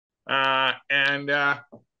And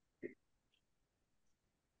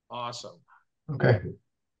awesome. Okay.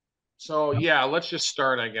 So yeah, let's just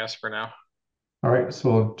start, I guess, for now. All right.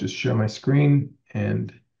 So I'll just share my screen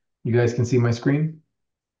and you guys can see my screen.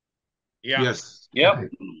 Yeah. Yes. Okay.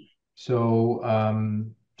 So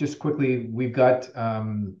just quickly, we've got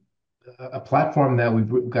a platform that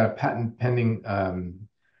we've got a patent pending on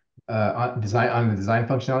the design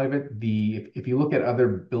functionality of it. If you look at other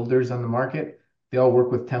builders on the market, they all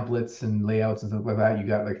work with templates and layouts and stuff like that. You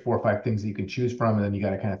got like 4 or 5 things that you can choose from, and then you got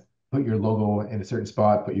to kind of put your logo in a certain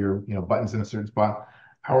spot, put your buttons in a certain spot.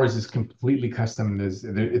 Ours is completely custom.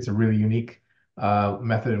 It's a really unique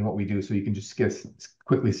method in what we do, so you can just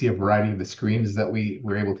quickly see a variety of the screens that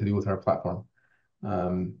we're able to do with our platform.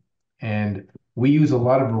 Um, and we use a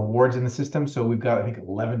lot of rewards in the system. So we've got, I think,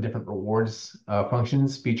 11 different rewards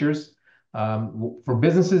functions, features. For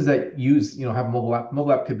businesses that have a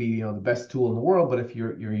mobile app could be, the best tool in the world. But if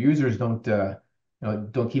your users don't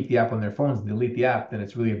keep the app on their phones and delete the app, then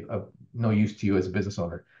it's really of no use to you as a business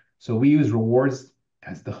owner. So we use rewards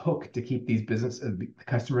as the hook to keep the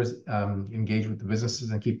customers engaged with the businesses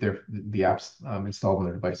and keep the apps installed on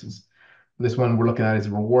their devices. This one we're looking at is a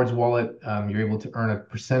rewards wallet. You're able to earn a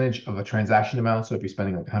percentage of a transaction amount. So if you're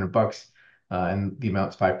spending like $100 and the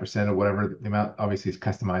amount's 5% or whatever, the amount obviously is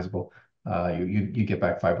customizable. You get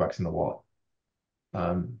back $5 in the wallet.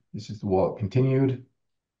 This is the wallet continued.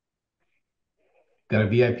 Got a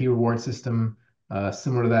VIP reward system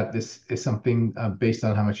similar to that. This is something based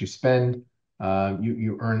on how much you spend.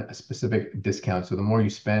 You earn a specific discount. So the more you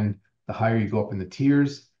spend, the higher you go up in the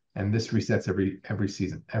tiers. And this resets every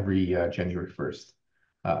season, every January 1st.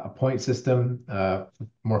 A point system,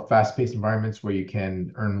 more fast-paced environments where you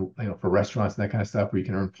can earn, for restaurants and that kind of stuff, where you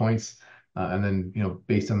can earn points. And then,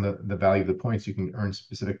 based on the value of the points, you can earn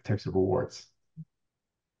specific types of rewards.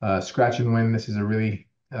 Scratch and win. This is a really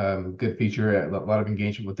good feature. A lot of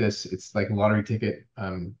engagement with this. It's like a lottery ticket.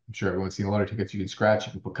 I'm sure everyone's seen lottery tickets. You can scratch.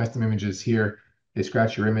 You can put custom images here. They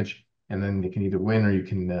scratch your image, and then you can either win or you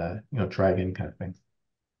can try again, kind of thing.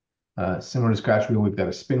 Similar to scratch wheel, we've got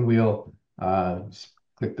a spin wheel.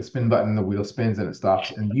 Click the spin button, the wheel spins and it stops.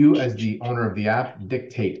 And you, as the owner of the app,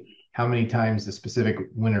 dictate how many times the specific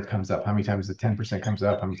winner comes up, how many times the 10% comes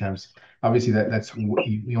up, how many times. Obviously, that's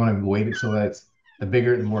you want to weight it so that it's the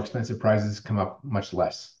bigger, the more expensive prizes come up much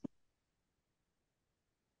less.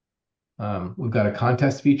 We've got a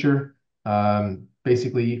contest feature.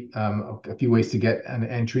 Basically, a few ways to get an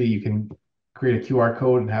entry. You can create a QR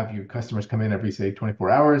code and have your customers come in every, say, 24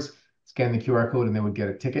 hours, scan the QR code, and they would get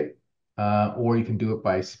a ticket. Or you can do it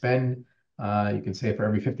by spend. You can say for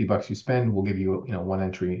every $50 you spend, we'll give you, one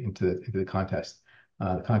entry into the contest.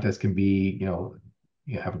 The contest can be,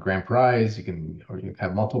 you have a grand prize, or you can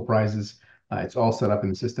have multiple prizes. It's all set up in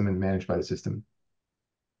the system and managed by the system.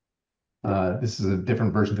 This is a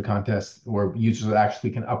different version of the contest where users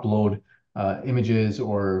actually can upload images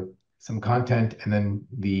or some content, and then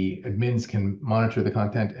the admins can monitor the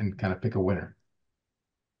content and kind of pick a winner.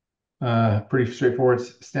 Pretty straightforward.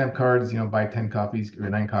 Stamp cards, buy 10 copies or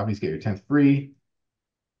 9 copies, get your 10th free.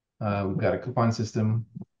 We've got a coupon system.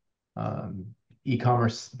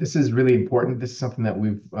 E-commerce. This is really important. This is something that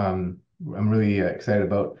I'm really excited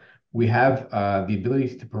about. We have the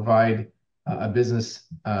ability to provide a business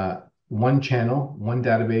one channel, one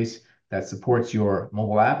database that supports your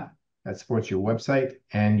mobile app, that supports your website,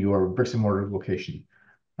 and your bricks and mortar location.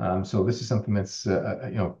 So this is something that's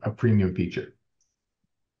a premium feature.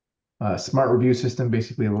 Smart review system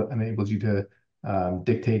basically enables you to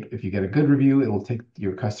dictate if you get a good review, it will take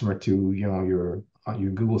your customer to your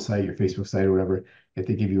Google site, your Facebook site, or whatever. If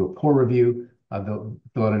they give you a poor review, they'll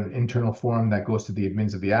fill out an internal form that goes to the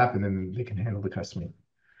admins of the app, and then they can handle the customer.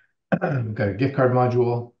 We've got a gift card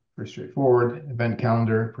module, pretty straightforward. Event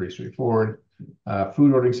calendar, pretty straightforward.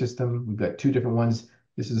 Food ordering system, we've got 2 different ones.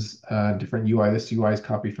 This is a different UI. This UI is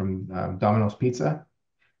copied from Domino's Pizza.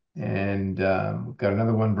 And we've got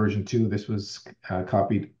another one, version 2. This was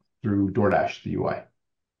copied through DoorDash, the UI.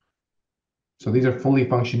 So these are fully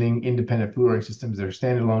functioning, independent food ordering systems. They're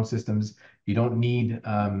standalone systems. You don't need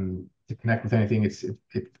to connect with anything.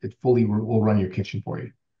 It fully will run your kitchen for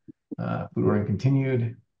you. Food ordering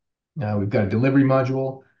continued. We've got a delivery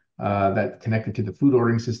module that connected to the food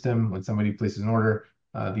ordering system. When somebody places an order,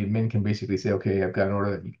 the admin can basically say, okay, I've got an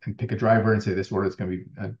order, that you can pick a driver and say this order is going to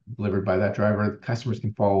be delivered by that driver. The customers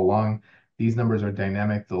can follow along. These numbers are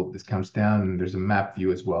dynamic. This counts down, and there's a map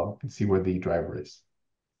view as well. You can see where the driver is.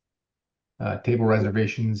 Table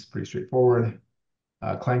reservations, pretty straightforward.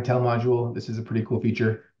 Clientele module. This is a pretty cool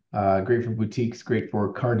feature. Great for boutiques, great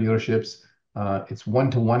for car dealerships. It's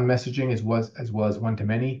one-to-one messaging as well as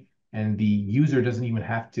one-to-many. and the user doesn't even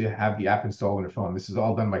have to have the app installed on their phone. This is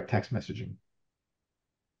all done by text messaging.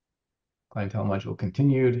 Clientele module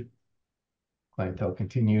continued. Clientele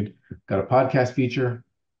continued. Got a podcast feature,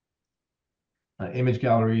 image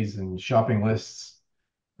galleries and shopping lists.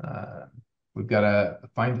 We've got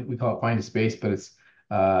we call it find a space, but it's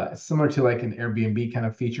similar to like an Airbnb kind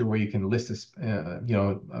of feature where you can list a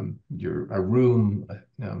room,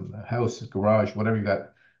 a house, a garage, whatever you got,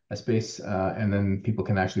 a space, and then people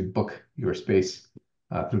can actually book your space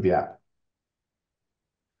through the app.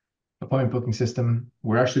 Appointment booking system.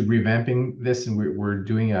 We're actually revamping this, and we're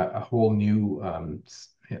doing a whole new.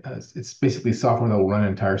 It's basically software that will run an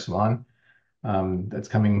entire salon. That's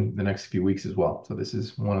coming the next few weeks as well. So this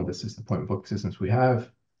is one of the appointment booking systems we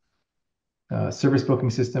have. Service booking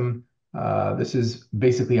system. This is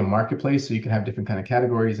basically a marketplace, so you can have different kind of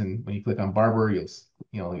categories. And when you click on barber,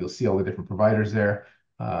 you'll see all the different providers there.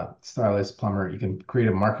 Stylist, plumber. You can create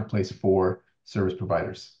a marketplace for service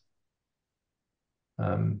providers.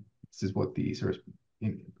 This is what the service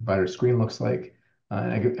provider screen looks like.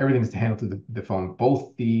 And everything's handled through the phone.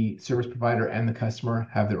 Both the service provider and the customer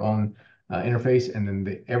have their own interface, and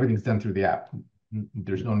then everything's done through the app.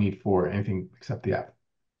 There's no need for anything except the app.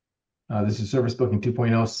 This is Service Booking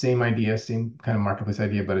 2.0, same idea, same kind of marketplace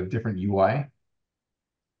idea, but a different UI.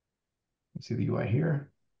 You see the UI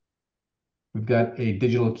here. We've got a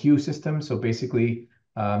digital queue system. So basically,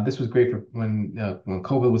 this was great for when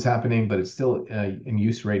COVID was happening, but it's still in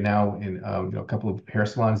use right now in a couple of hair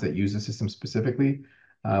salons that use the system specifically.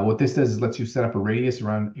 What this does is lets you set up a radius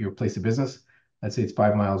around your place of business. Let's say it's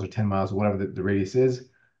 5 miles or 10 miles or whatever the radius is.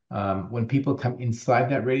 When people come inside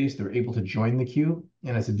that radius, they're able to join the queue,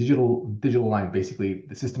 and it's a digital line. Basically,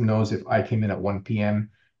 the system knows if I came in at 1 p.m.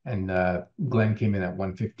 and Glenn came in at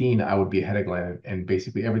 1:15, I would be ahead of Glenn, and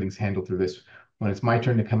basically everything's handled through this. When it's my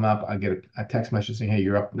turn to come up, I get a text message saying, "Hey,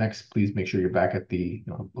 you're up next. Please make sure you're back at the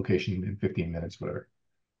location in 15 minutes, whatever."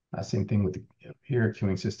 Same thing with the here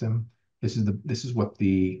queuing system. This is what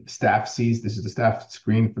the staff sees. This is the staff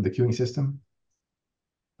screen for the queuing system.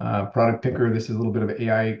 Product picker. This is a little bit of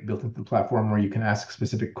AI built into the platform where you can ask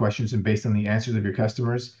specific questions, and based on the answers of your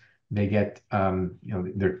customers, they get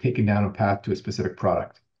they're taken down a path to a specific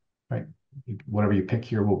product, right? Whatever you pick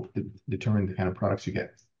here will determine the kind of products you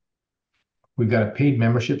get. We've got a paid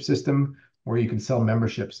membership system where you can sell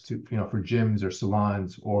memberships to for gyms or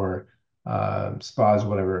salons or spas,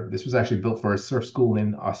 whatever. This was actually built for a surf school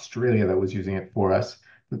in Australia that was using it for us,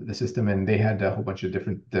 the system, and they had a whole bunch of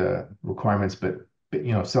different requirements, but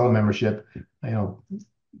sell a membership,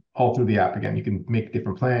 all through the app. Again, you can make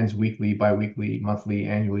different plans, weekly, bi-weekly, monthly,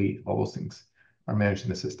 annually. All those things are managed in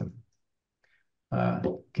the system.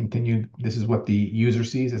 Continued. This is what the user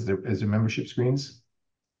sees as their membership screens.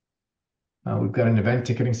 We've got an event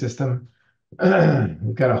ticketing system.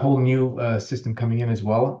 We've got a whole new system coming in as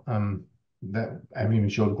well that I haven't even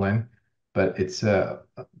showed Glenn, but it's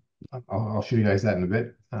I'll show you guys that in a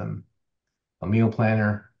bit. A meal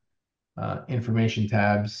planner. Information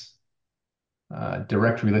tabs,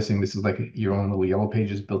 directory listing. This is like your own little yellow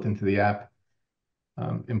pages built into the app.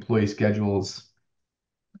 Employee schedules,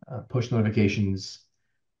 push notifications,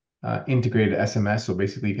 integrated SMS. So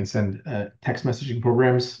basically, you can send text messaging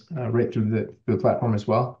programs right through the platform as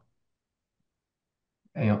well.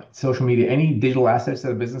 And, social media, any digital assets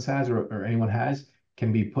that a business has or anyone has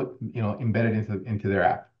can be put, embedded into their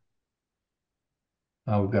app.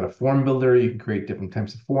 We've got a form builder. You can create different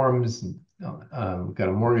types of forms. We've got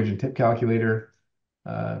a mortgage and tip calculator.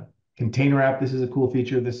 Container app. This is a cool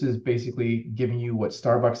feature. This is basically giving you what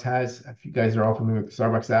Starbucks has. If you guys are all familiar with the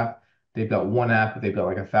Starbucks app, they've got one app, but they've got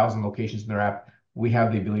like 1,000 locations in their app. We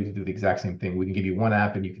have the ability to do the exact same thing. We can give you one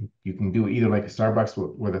app, and you can do it either like a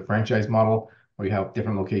Starbucks with a franchise model, where you have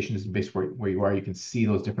different locations based where you are. You can see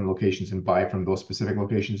those different locations and buy from those specific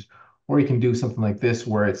locations, or you can do something like this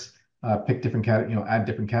where it's pick different add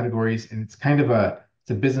different categories, and it's kind of it's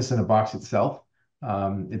a business in a box itself.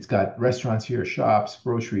 It's got restaurants here, shops,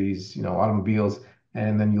 groceries, automobiles,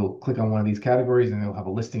 and then you'll click on one of these categories, and it'll have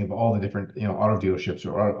a listing of all the different auto dealerships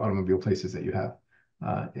or automobile places that you have.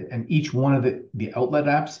 And each one of the outlet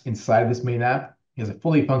apps inside of this main app is a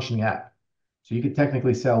fully functioning app. So you could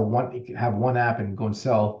technically you could have one app and go and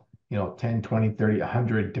sell 10, 20, 30,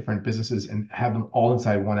 100 different businesses and have them all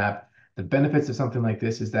inside one app. The benefits of something like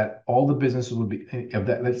this is that all the businesses would be,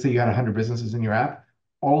 let's say you had 100 businesses in your app,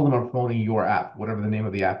 all of them are promoting your app, whatever the name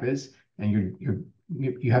of the app is, and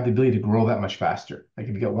you have the ability to grow that much faster. Like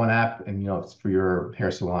if you get one app and it's for your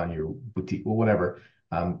hair salon, your boutique, or whatever,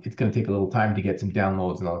 it's going to take a little time to get some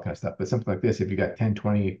downloads and all that kind of stuff. But something like this, if you got 10,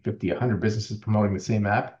 20, 50, 100 businesses promoting the same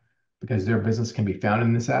app, because their business can be found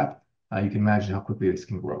in this app, you can imagine how quickly this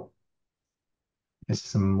can grow. This is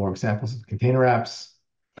some more examples of container apps.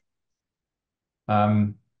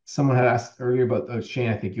 Someone had asked earlier about, Shane,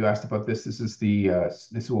 I think you asked about this. This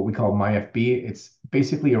is what we call MyFB. It's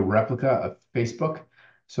basically a replica of Facebook.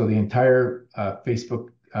 So the entire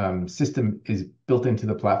Facebook system is built into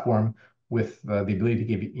the platform with the ability to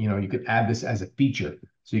give you could add this as a feature.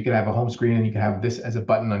 So you could have a home screen and you can have this as a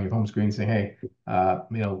button on your home screen saying, hey,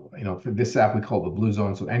 for this app, we call it the blue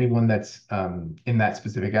zone. So anyone that's in that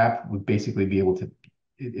specific app would basically be able to,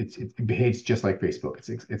 it behaves just like Facebook.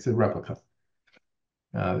 It's a replica.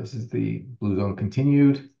 This is the blue zone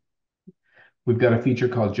continued. We've got a feature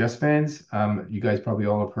called Just Fans. You guys probably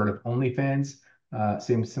all have heard of OnlyFans.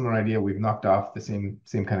 Similar idea. We've knocked off the same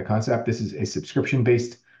kind of concept. This is a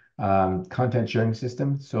subscription-based content sharing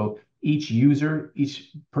system. So each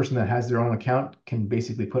person that has their own account can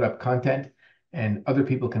basically put up content, and other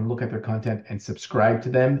people can look at their content and subscribe to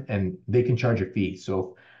them, and they can charge a fee.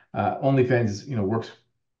 So OnlyFans, works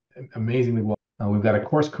amazingly well. We've got a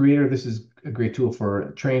course creator. This is a great tool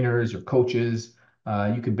for trainers or coaches.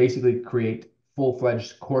 You can basically create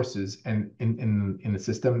full-fledged courses and in the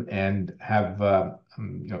system and have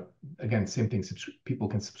again, same thing. People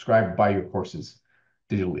can subscribe, buy your courses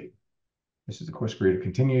digitally. This is the course creator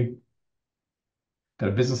continued. Got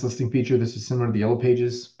a business listing feature. This is similar to the Yellow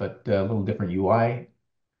Pages, but a little different UI.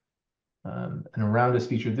 And around this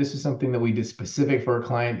feature, this is something that we did specific for a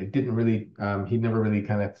client. It didn't really, he never really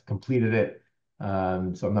kind of completed it.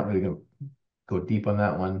 So I'm not really going to go deep on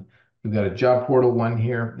that one. We've got a job portal one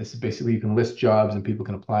here. This is basically, you can list jobs and people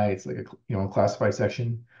can apply. It's like a classified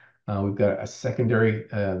section. We've got a secondary,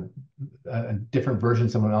 a different version.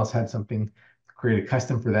 Someone else had something created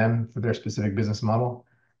custom for them for their specific business model.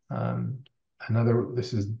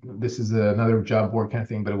 This is another job board kind of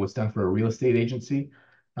thing, but it was done for a real estate agency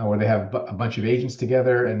where they have a bunch of agents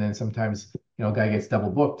together, and then sometimes a guy gets double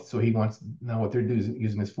booked. So he wants now what they're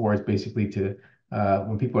using this for is basically to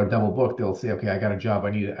when people are double booked, they'll say, okay, I got a job.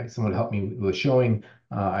 I need someone to help me with a showing.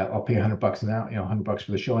 I'll pay $100 an hour, $100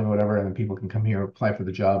 for the showing or whatever, and then people can come here, apply for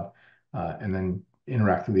the job, and then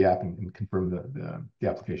interact through the app and confirm the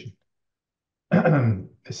application.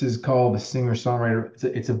 This is called the singer-songwriter.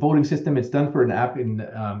 It's a voting system. It's done for an app in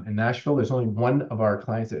Nashville. There's only one of our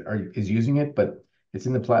clients that is using it, but it's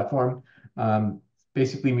in the platform.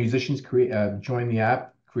 Basically, musicians join the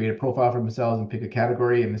app, create a profile for themselves, and pick a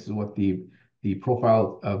category. And this is what the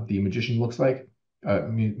profile of the musician looks like,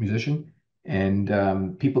 musician.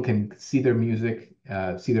 And people can see their music,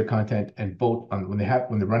 see their content, and vote on when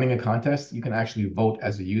they're running a contest. You can actually vote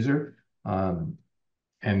as a user. And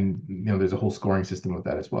there's a whole scoring system with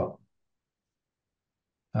that as well.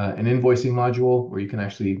 An invoicing module where you can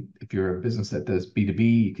actually, if you're a business that does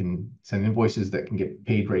B2B, you can send invoices that can get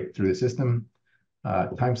paid right through the system.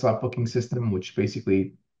 Time slot booking system, which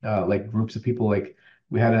basically like groups of people. Like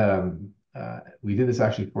we did this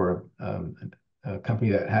actually for a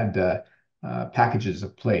company that had packages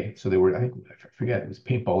of play. So they were, I forget, it was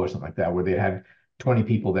paintball or something like that, where they had 20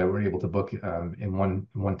 people that were able to book in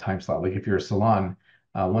one time slot. Like if you're a salon,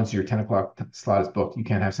 once your 10 o'clock slot is booked, you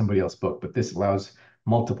can't have somebody else book, but this allows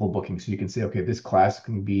multiple bookings. So you can say, okay, this class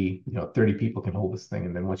can be, 30 people can hold this thing.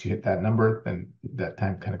 And then once you hit that number, then that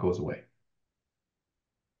time kind of goes away.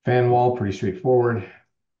 Fan wall, pretty straightforward.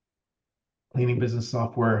 Cleaning business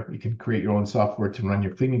software. You can create your own software to run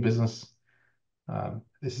your cleaning business.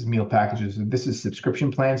 This is meal packages. This is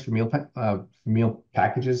subscription plans for meal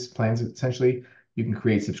packages plans, essentially. You can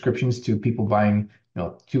create subscriptions to people buying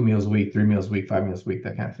 2 meals a week, 3 meals a week, 5 meals a week,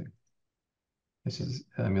 that kind of thing. This is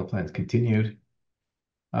meal plans continued.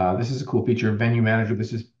 This is a cool feature, venue manager.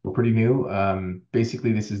 This is pretty new.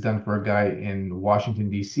 Basically, this is done for a guy in Washington,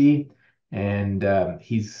 D.C., and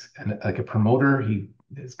he's like a promoter. He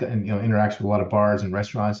interacts with a lot of bars and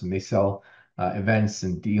restaurants, and they sell events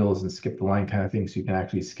and deals and skip the line kind of thing. So you can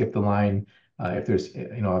actually skip the line. If there's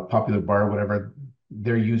a popular bar or whatever,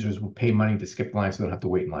 their users will pay money to skip the line so they don't have to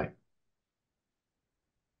wait in line.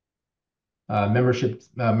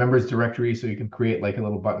 Members directory, so you can create like a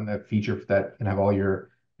little button, that feature that can have all your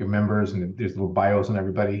members, and there's little bios on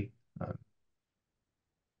everybody.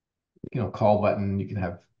 Call button, you can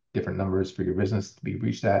have different numbers for your business to be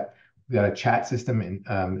reached at. We've got a chat system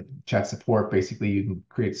and chat support. Basically, you can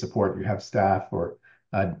create support. You have staff or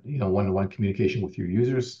one-to-one communication with your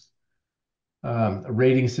users. A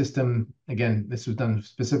rating system. Again, this was done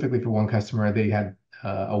specifically for one customer. They had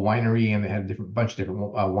a winery and they had a bunch of different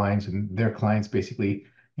wines, and their clients basically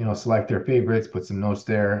select their favorites, put some notes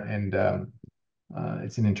there, and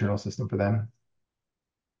it's an internal system for them.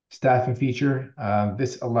 Staffing feature.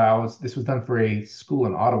 This was done for a school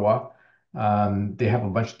in Ottawa. They have a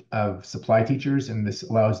bunch of supply teachers, and this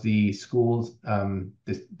allows the schools,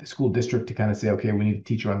 the school district to kind of say, okay, we need a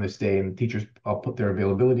teacher on this day, and the teachers all put their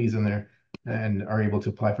availabilities in there and are able to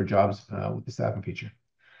apply for jobs with the staffing feature.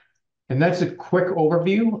 And that's a quick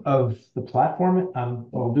overview of the platform.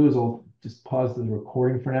 What I'll do is I'll just pause the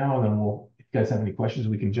recording for now, and then if you guys have any questions,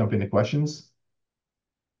 we can jump into questions.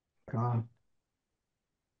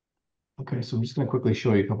 Okay, so I'm just going to quickly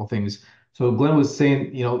show you a couple things. So Glenn was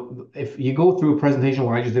saying, if you go through a presentation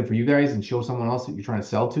what I just did for you guys and show someone else that you're trying to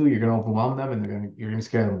sell to, you're going to overwhelm them and you're going to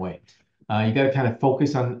scare them away. You got to kind of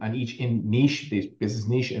focus on each niche, these business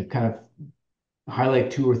niche, and kind of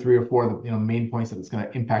highlight two or three or four of the main points that it's going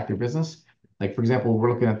to impact your business. Like for example,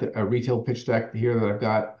 we're looking at a retail pitch deck here that I've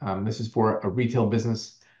got. This is for a retail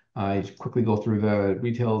business. You just quickly go through the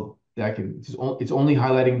retail deck, and it's only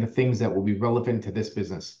highlighting the things that will be relevant to this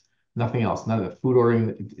business. Nothing else. None of the food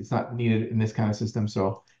ordering. It's not needed in this kind of system.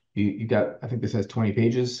 So you got. I think this has 20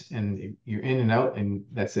 pages, and you're in and out, and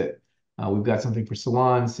that's it. We've got something for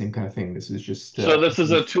salons, same kind of thing. This is just. So this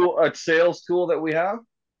is a tool, a sales tool that we have?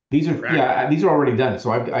 These are Correct. yeah, these are already done.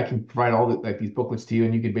 So I can provide all like these booklets to you,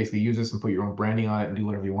 and you can basically use this and put your own branding on it and do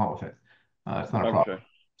whatever you want with it. It's not a problem. Okay.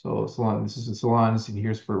 So salon, this is the salons, and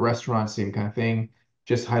here's for restaurants, same kind of thing.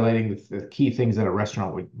 Just highlighting the key things that a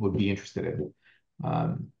restaurant would be interested in.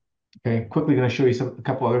 Okay, quickly going to show you a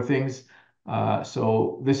couple other things.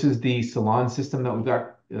 So this is the salon system that we've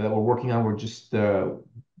got that we're working on. We're just in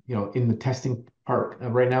the testing part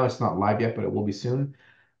right now. It's not live yet, but it will be soon.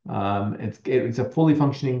 It's a fully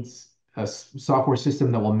functioning software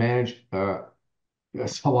system that will manage a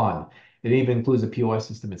salon. It even includes a POS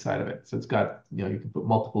system inside of it. So it's got, you can put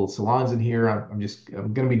multiple salons in here. I'm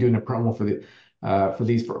going to be doing a promo for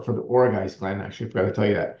the Aura guys, Glenn. Actually, I forgot to tell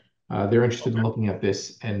you that. They're interested in looking at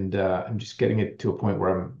this, and I'm just getting it to a point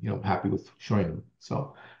where I'm happy with showing them.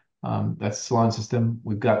 So that's the salon system.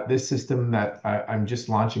 We've got this system that I'm just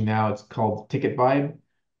launching now. It's called Ticket Vibe.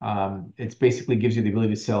 It's basically gives you the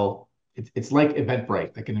ability to sell. It's like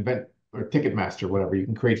Eventbrite, like an event or Ticketmaster, whatever. You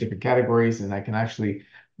can create different categories, and I can actually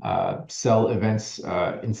sell events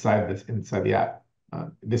inside the app.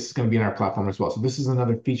 This is going to be in our platform as well. So this is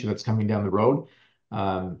another feature that's coming down the road.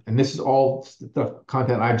 And this is all the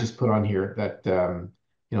content I've just put on here that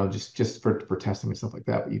just for testing and stuff like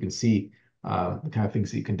that. But you can see the kind of things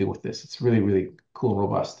that you can do with this. It's really, really cool and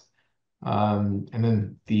robust. And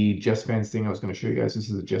then the Just Fans thing I was going to show you guys. This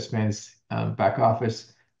is the Just Fans back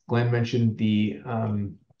office. Glenn mentioned the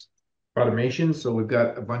automation. So we've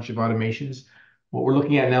got a bunch of automations. What we're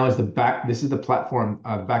looking at now is this is the platform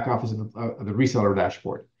back office of the reseller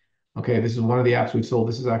dashboard. Okay, this is one of the apps we've sold.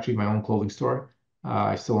 This is actually my own clothing store.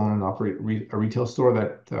 I still own and operate a retail store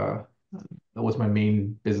that was my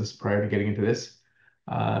main business prior to getting into this.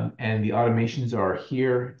 And the automations are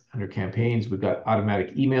here under campaigns. We've got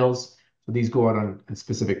automatic emails. So these go out on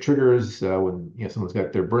specific triggers when someone's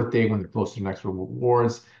got their birthday, when they're close to their next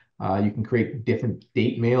rewards. You can create different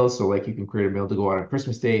date mails. So like you can create a mail to go out on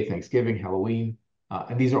Christmas Day, Thanksgiving, Halloween.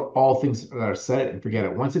 And these are all things that are set it and forget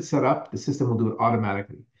it. Once it's set up, the system will do it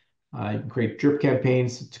automatically. You can create drip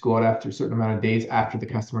campaigns to go out after a certain amount of days after the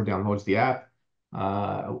customer downloads the app.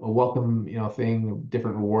 A welcome, thing,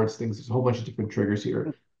 different rewards, things. There's a whole bunch of different triggers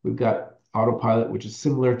here. We've got autopilot, which is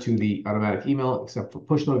similar to the automatic email, except for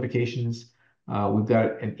push notifications. We've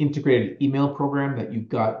got an integrated email program that you've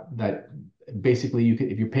got that basically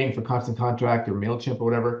if you're paying for Constant Contact or MailChimp or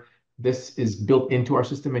whatever, this is built into our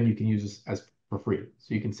system and you can use this as for free.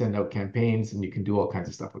 So you can send out campaigns and you can do all kinds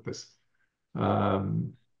of stuff with this.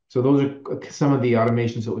 So those are some of the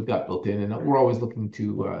automations that we've got built in, and we're always looking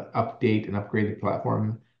to update and upgrade the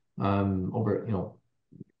platform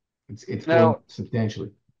it's growing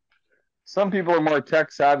substantially. Some people are more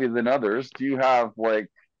tech savvy than others. Do you have like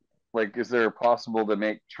is there possible to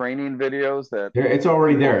make training videos that it's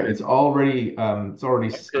already there? It's already okay,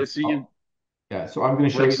 so yeah, so I'm going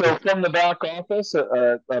to show you. So from the back office,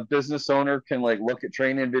 a business owner can look at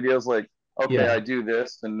training videos okay, yeah. I do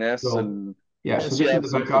this and this So, and yeah, so this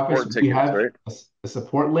is the back office. We have a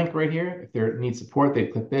support link right here. If they need support, they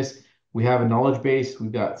click this. We have a knowledge base.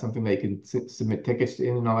 We've got something they can submit tickets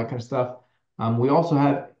in and all that kind of stuff. We also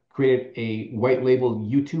have created a white label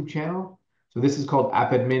YouTube channel. So this is called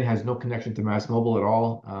App Admin, has no connection to Mass Mobile at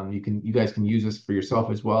all. You guys can use this for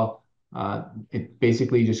yourself as well. It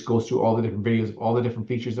basically just goes through all the different videos, all the different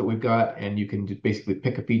features that we've got, and you can just basically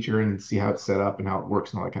pick a feature and see how it's set up and how it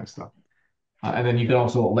works and all that kind of stuff. And then you can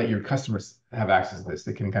also let your customers have access to this.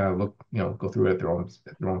 They can kind of look, go through it at their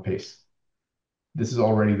own pace. This is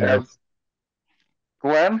already there.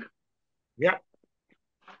 Glenn? Yeah.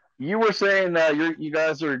 You were saying you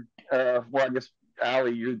guys are, well, I guess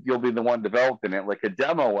Ali, you'll be the one developing it, like a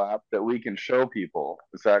demo app that we can show people.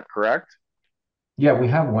 Is that correct? Yeah, we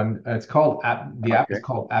have one. It's called App. The app is Okay.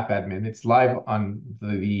 called App Admin. It's live on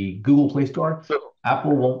the Google Play Store. So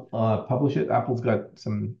Apple won't publish it. Apple's got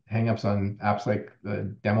some hangups on apps like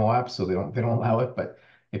the demo apps, so they don't allow it. But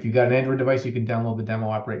if you got an Android device, you can download the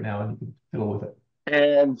demo app right now and you can fiddle with it.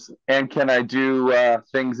 and can I do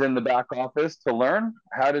things in the back office to learn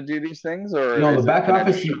how to do these things, or The back can I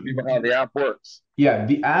office, just show people how the app works? yeah,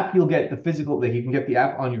 the app you'll get the physical that you can get the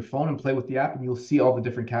app on your phone and play with the app, and you'll see all the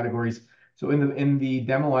different categories. So in the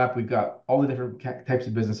demo app, we've got all the different types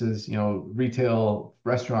of businesses, retail,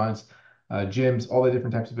 restaurants, gyms, all the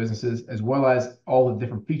different types of businesses, as well as all the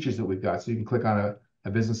different features that we've got. So you can click on a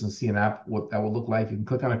business and see an app, what that will look like. You can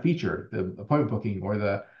click on a feature, the appointment booking or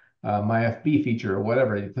the My FB feature or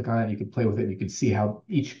whatever. You click on it, you can play with it, and you can see how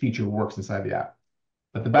each feature works inside the app.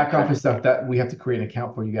 But the back Okay. office stuff that we have to create an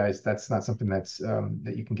account for you guys, that's not something that's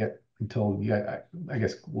that you can get until I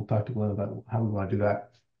guess we'll talk to Glenn about how we want to do that.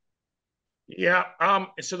 Yeah.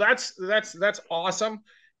 So that's awesome.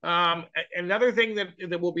 Another thing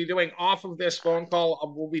that we'll be doing off of this phone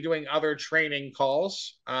call, we'll be doing other training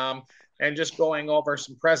calls, and just going over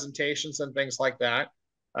some presentations and things like that.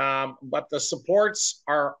 But the supports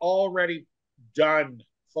are already done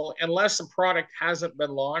full, unless the product hasn't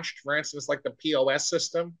been launched, for instance, like the POS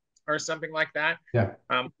system or something like that. Yeah.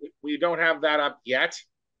 We don't have that up yet.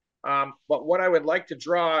 But what I would like to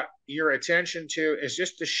draw your attention to is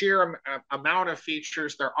just the sheer amount of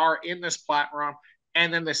features there are in this platform.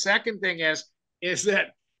 And then the second thing is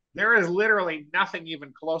that there is literally nothing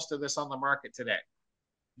even close to this on the market today,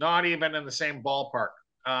 not even in the same ballpark.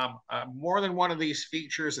 More than one of these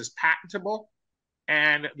features is patentable,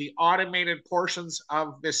 and the automated portions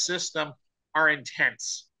of this system are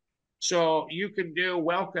intense. So you can do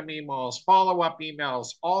welcome emails, follow-up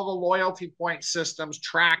emails, all the loyalty point systems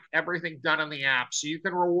track everything done in the app. So you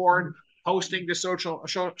can reward posting to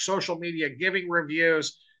social media, giving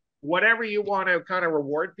reviews, whatever you want to kind of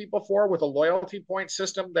reward people for with a loyalty point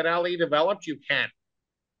system that Ali developed, you can.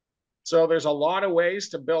 So there's a lot of ways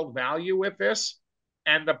to build value with this.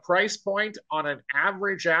 And the price point on an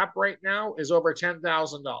average app right now is over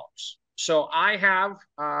 $10,000. So I have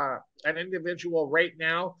an individual right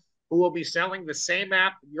now who will be selling the same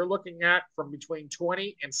app you're looking at from between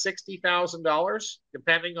 $20,000 and $60,000,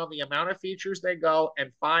 depending on the amount of features they go, and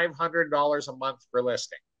 $500 a month for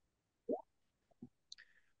listing.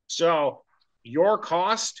 So your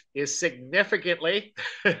cost is significantly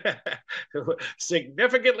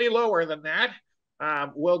lower than that.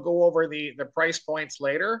 We'll go over the price points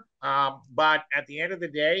later. But at the end of the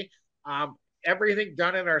day, everything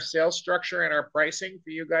done in our sales structure and our pricing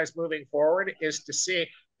for you guys moving forward is to see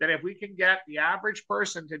that if we can get the average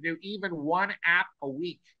person to do even one app a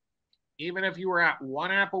week, even if you were at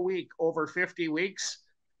one app a week over 50 weeks,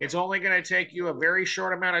 it's only going to take you a very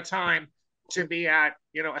short amount of time to be at,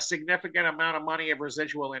 a significant amount of money of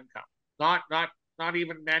residual income. Not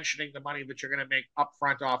even mentioning the money that you're going to make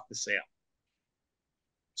upfront off the sale.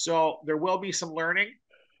 So there will be some learning,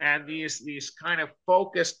 and these kind of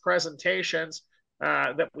focused presentations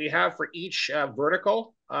that we have for each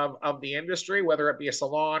vertical of the industry, whether it be a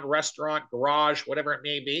salon, restaurant, garage, whatever it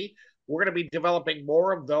may be. We're going to be developing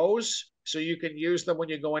more of those so you can use them when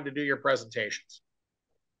you go in to do your presentations.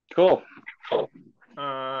 Cool.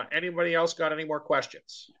 Anybody else got any more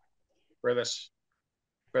questions for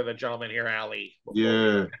the gentleman here, Ali?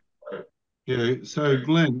 Yeah. So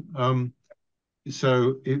Glenn,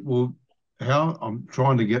 so it will, how I'm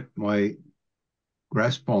trying to get my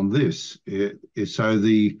grasp on this is so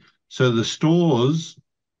the stores,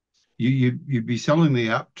 you'd be selling the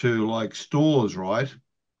app to like stores, right?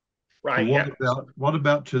 Right. What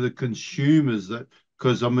about to the consumers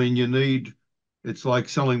because I mean it's like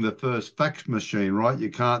selling the first fax machine, right? You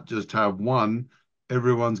can't just have one,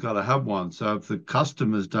 everyone's got to have one. So if the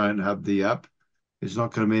customers don't have the app, it's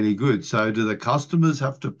not going to be any good. So do the customers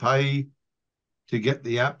have to pay to get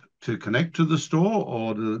the app to connect to the store,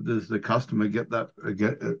 or does the customer get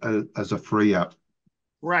as a free app?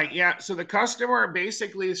 Right. Yeah. So the customer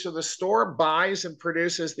basically, so the store buys and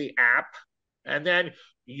produces the app, and then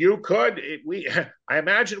I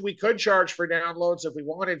imagine we could charge for downloads if we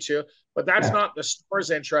wanted to, but that's not the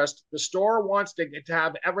store's interest. The store wants to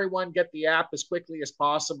have everyone get the app as quickly as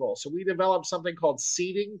possible. So we developed something called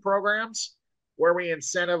seeding programs where we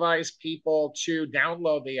incentivize people to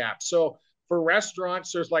download the app. So for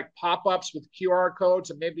restaurants, there's like pop-ups with QR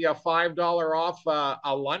codes and maybe a $5 off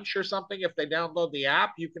a lunch or something. If they download the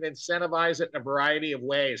app, you can incentivize it in a variety of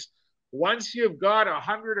ways. Once you've got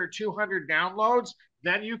 100 or 200 downloads,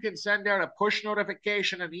 Then you can send out a push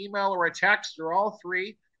notification, an email, or a text, or all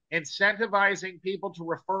three, incentivizing people to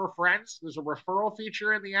refer friends. There's a referral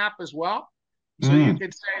feature in the app as well. So you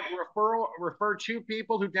could say refer two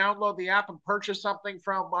people who download the app and purchase something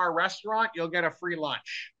from our restaurant, you'll get a free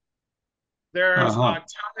lunch. There's a ton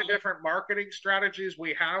of different marketing strategies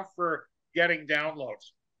we have for getting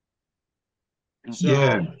downloads.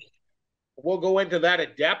 So we'll go into that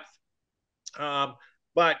at depth.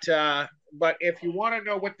 But if you want to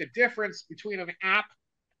know what the difference between an app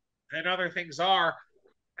and other things are,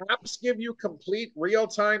 apps give you complete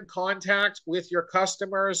real-time contact with your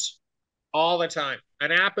customers all the time.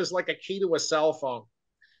 An app is like a key to a cell phone.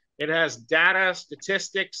 It has data,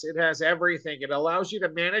 statistics, it has everything. It allows you to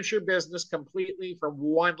manage your business completely from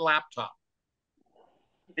one laptop.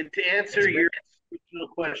 And to answer your original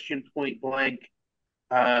question point blank,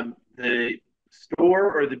 the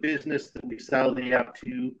store or the business that we sell the app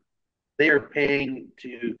to, they are paying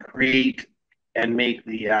to create and make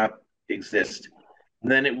the app exist. And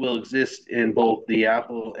then it will exist in both the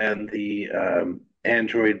Apple and the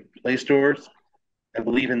Android Play stores. I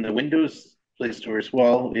believe in the Windows Play Store as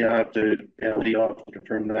well. You'll have to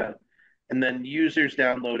confirm that. And then users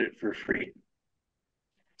download it for free.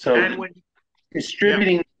 So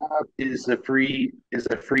distributing the app is a free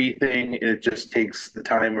thing. It just takes the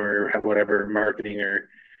time or whatever marketing or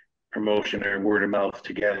promotion or word of mouth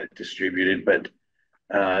to get it distributed. But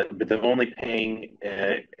the only paying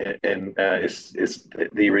is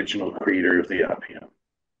the original creator of the app.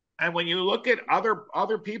 And when you look at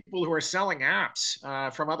other people who are selling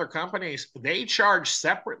apps from other companies, they charge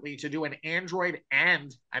separately to do an Android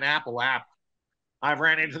and an Apple app. I've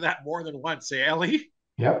ran into that more than once, Ellie?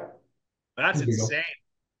 Yep. That's insane.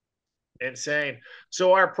 Insane.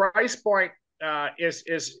 So our price point is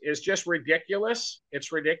just ridiculous.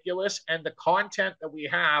 It's ridiculous. And the content that we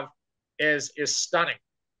have is stunning.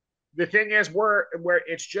 The thing is, where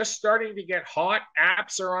it's just starting to get hot.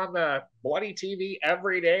 Apps are on the bloody TV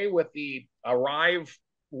every day with the Arrive,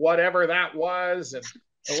 whatever that was, and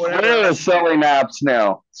whatever. Square is selling apps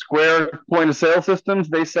now. Square point of sale systems,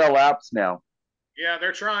 they sell apps now. Yeah,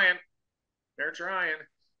 they're trying. They're trying.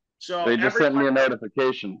 So they just sent me a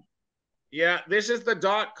notification. Yeah, this is the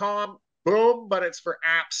 .com boom, but it's for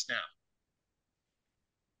apps now.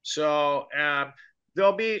 So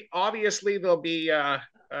there'll be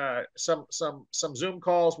some Zoom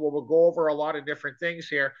calls where we'll go over a lot of different things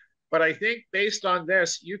here. But I think based on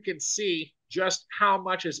this, you can see just how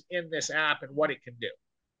much is in this app and what it can do.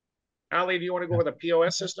 Ali, do you want to go over the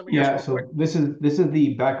POS system? Yeah, so this is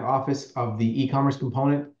the back office of the e-commerce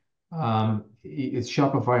component. It's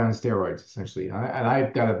Shopify on steroids, essentially. And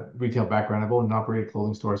I've got a retail background. I've owned and operated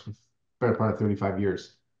clothing stores for the better part of 35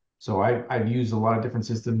 years. So I've used a lot of different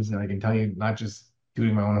systems, and I can tell you, not just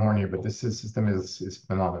tooting my own horn here, but this system is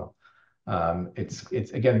phenomenal.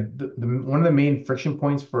 It's again one of the main friction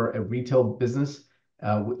points for a retail business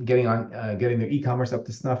getting their e-commerce up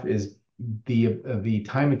to snuff is the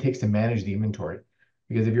time it takes to manage the inventory.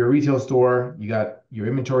 Because if you're a retail store, you got your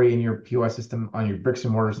inventory in your POS system on your bricks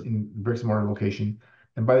and mortar location,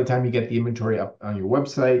 and by the time you get the inventory up on your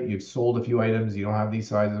website, you've sold a few items, you don't have these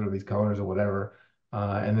sizes or these colors or whatever,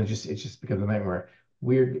 and then it just becomes a nightmare.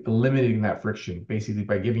 We're eliminating that friction basically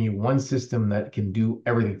by giving you one system that can do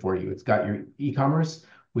everything for you. It's got your e-commerce.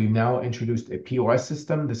 We've now introduced a POS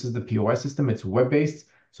system. This is the POS system. It's web-based.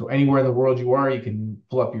 So anywhere in the world you are, you can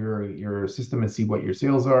pull up your system and see what your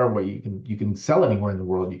sales are, what you can sell anywhere in the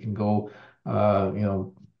world. You can go,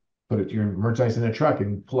 put your merchandise in a truck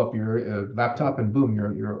and pull up your laptop, and boom,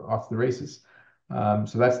 you're off the races.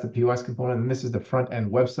 So that's the POS component, and this is the front end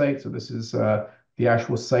website. So this is the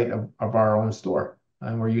actual site of our own store,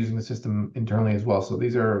 and we're using the system internally as well. So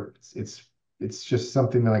it's just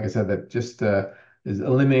something that, like I said, that just is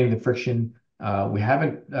eliminating the friction. We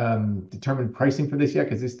haven't determined pricing for this yet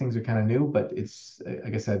because these things are kind of new, but it's,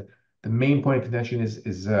 like I said, the main point of contention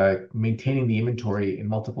is maintaining the inventory in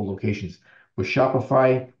multiple locations. With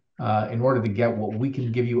Shopify, in order to get what we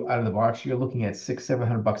can give you out of the box, you're looking at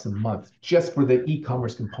 $600-700 a month just for the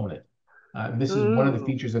e-commerce component. This is one of the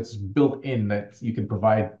features that's built in that you can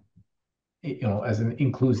provide, as an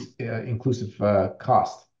inclusive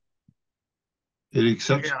cost. It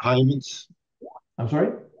accepts payments. I'm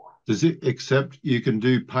sorry? Does it accept you can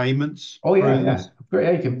do payments? Oh yeah.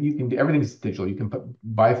 Yeah, you can do everything's digital. You can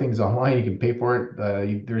buy things online, you can pay for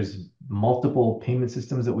it. There's multiple payment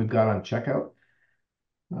systems that we've got on checkout.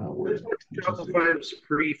 Shopify was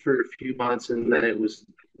free for a few months, and then it was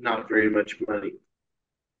not very much money.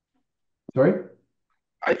 Sorry?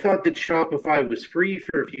 I thought that Shopify was free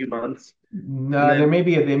for a few months, No, there may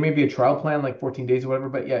be a trial plan like 14 days or whatever.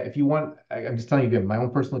 But yeah, if you want, I'm just telling you again, my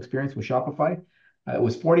own personal experience with Shopify. It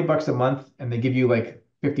was $40 a month, and they give you like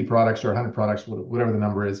 50 products or 100 products, whatever the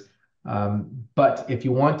number is. But if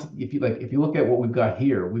you want, if you look at what we've got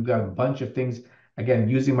here, we've got a bunch of things. Again,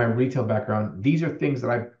 using my retail background, these are things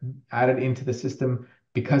that I've added into the system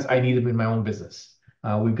because I need them in my own business.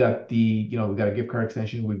 We've got a gift card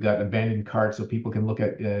extension. We've got abandoned cart, so people can look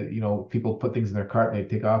at, people put things in their cart and they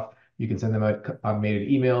take off. You can send them out automated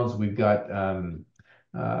emails. We've got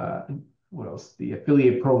uh, what else? The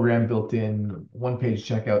affiliate program built in, one-page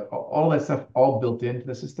checkout, all that stuff, all built into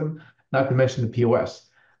the system. Not to mention the POS.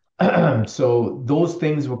 So those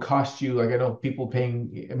things will cost you. Like I know people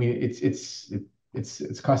paying. I mean,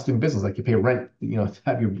 it's cost doing business. Like you pay rent, to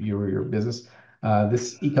have your business.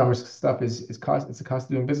 This e-commerce stuff is cost. It's a cost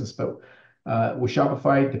of doing business. But with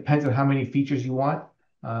Shopify, it depends on how many features you want.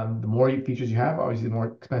 The more features you have, obviously, the more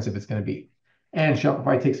expensive it's going to be. And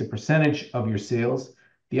Shopify takes a percentage of your sales.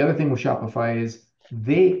 The other thing with Shopify is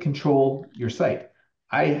they control your site.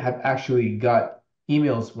 I have actually got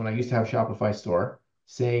emails when I used to have Shopify store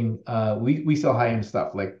saying we sell high-end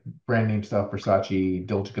stuff like brand name stuff, Versace,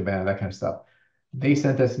 Dolce Gabbana, that kind of stuff. They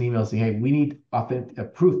sent us an email saying, hey, we need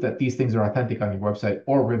proof that these things are authentic on your website,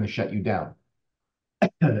 or we're going to shut you down.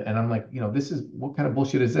 And I'm like, this is what kind of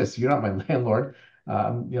bullshit is this? You're not my landlord.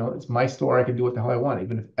 It's my store. I can do what the hell I want,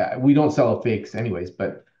 even if we don't sell fakes anyways.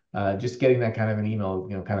 But just getting that kind of an email,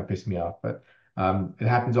 kind of pissed me off. But it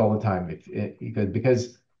happens all the time.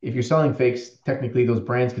 Because if you're selling fakes, technically those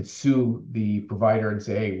brands could sue the provider and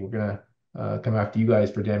say, hey, we're gonna come after you guys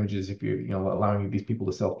for damages if you're, allowing these people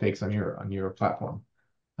to sell fakes on your platform.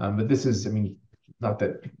 But this is, I mean, not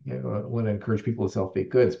that I want to encourage people to sell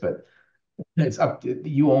fake goods, but it's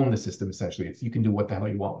you own the system essentially. You can do what the hell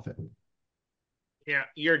you want with it. Yeah,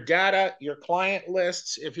 your data, your client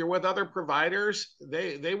lists, if you're with other providers,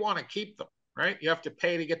 they want to keep them, right? You have to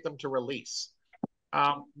pay to get them to release.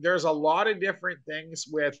 There's a lot of different things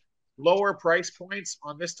with lower price points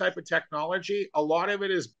on this type of technology. A lot of it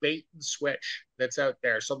is bait and switch that's out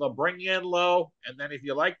there. So they'll bring you in low, and then if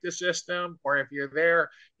you like the system, or if you're there,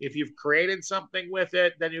 if you've created something with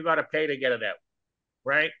it, then you got to pay to get it out,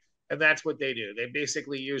 right? And that's what they do. They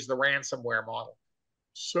basically use the ransomware model.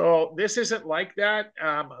 So this isn't like that.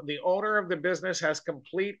 The owner of the business has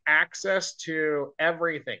complete access to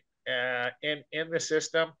everything in the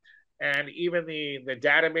system, and even the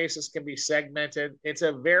databases can be segmented. It's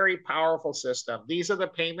a very powerful system. These are the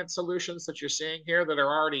payment solutions that you're seeing here that are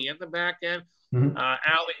already in the back end. Mm-hmm.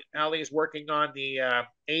 Ali is working on the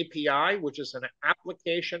API, which is an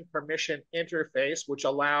application permission interface, which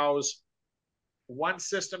allows one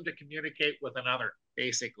system to communicate with another,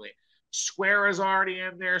 basically. Square is already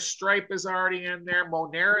in there. Stripe is already in there.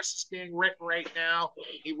 Moneris is being written right now.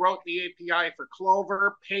 He wrote the API for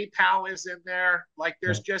Clover. PayPal is in there. Like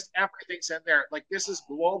there's just everything's in there. Like this is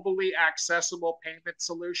globally accessible payment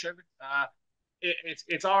solution.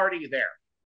 It's already there.